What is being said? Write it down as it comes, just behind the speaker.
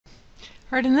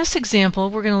Alright, in this example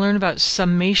we're going to learn about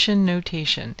summation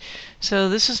notation. So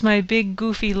this is my big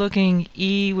goofy looking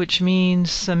E, which means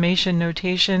summation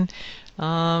notation.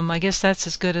 I guess that's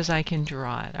as good as I can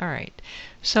draw it. Alright,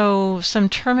 so some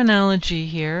terminology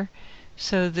here.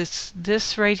 So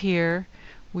this right here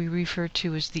we refer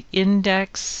to as the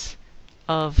index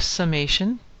of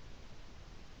summation.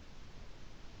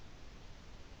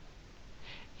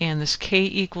 And this k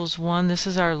equals 1, this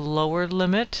is our lower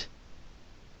limit.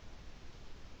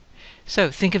 So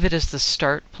think of it as the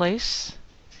start place.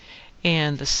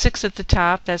 And the 6 at the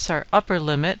top, that's our upper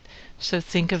limit. So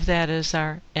think of that as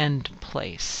our end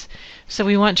place. So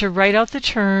we want to write out the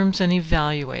terms and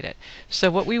evaluate it. So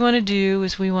what we want to do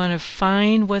is we want to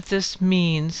find what this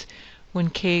means when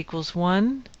k equals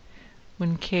 1,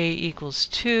 when k equals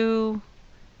 2,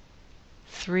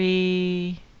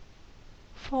 3,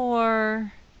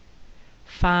 4,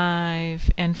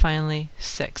 5, and finally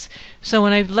 6. So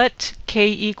when I let k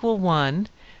equal 1,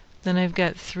 then I've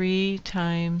got 3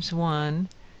 times 1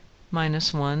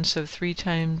 minus 1. So 3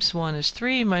 times 1 is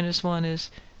 3, minus 1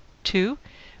 is 2.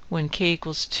 When k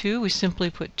equals 2, we simply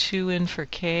put 2 in for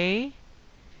k.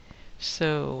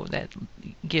 So that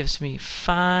gives me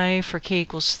 5. For k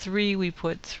equals 3, we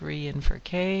put 3 in for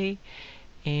k.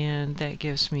 And that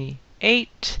gives me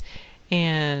 8.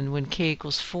 And when k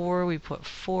equals 4, we put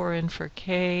 4 in for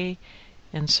k,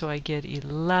 and so I get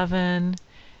 11.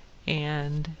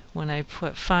 And when I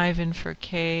put 5 in for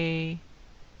k,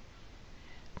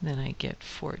 then I get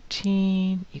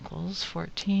 14 equals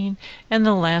 14. And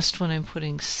the last one I'm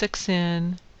putting 6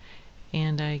 in,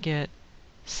 and I get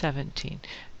 17.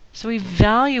 So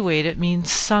evaluate it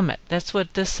means sum it. That's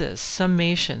what this is,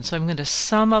 summation. So I'm going to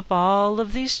sum up all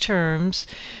of these terms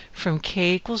from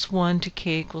k equals 1 to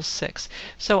k equals 6.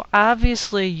 So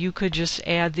obviously you could just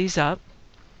add these up,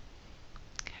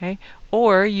 okay?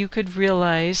 Or you could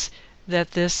realize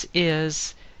that this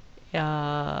is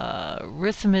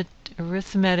arithmetic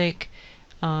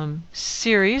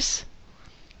series.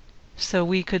 So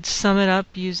we could sum it up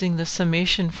using the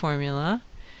summation formula.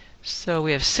 So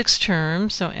we have 6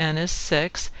 terms, so n is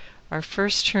 6. Our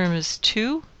first term is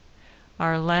 2.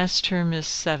 Our last term is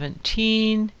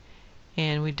 17.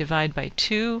 And we divide by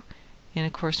 2. And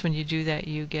of course when you do that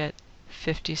you get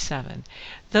 57.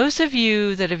 Those of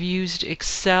you that have used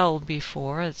Excel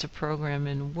before, it's a program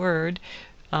in Word,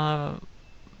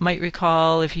 might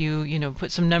recall if you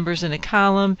put some numbers in a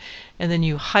column and then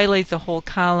you highlight the whole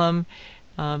column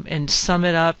and sum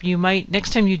it up. You might,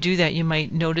 next time you do that, you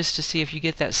might notice to see if you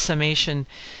get that summation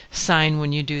sign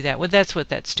when you do that. Well, that's what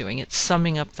that's doing. It's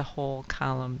summing up the whole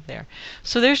column there.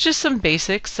 So there's just some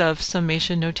basics of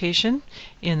summation notation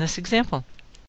in this example.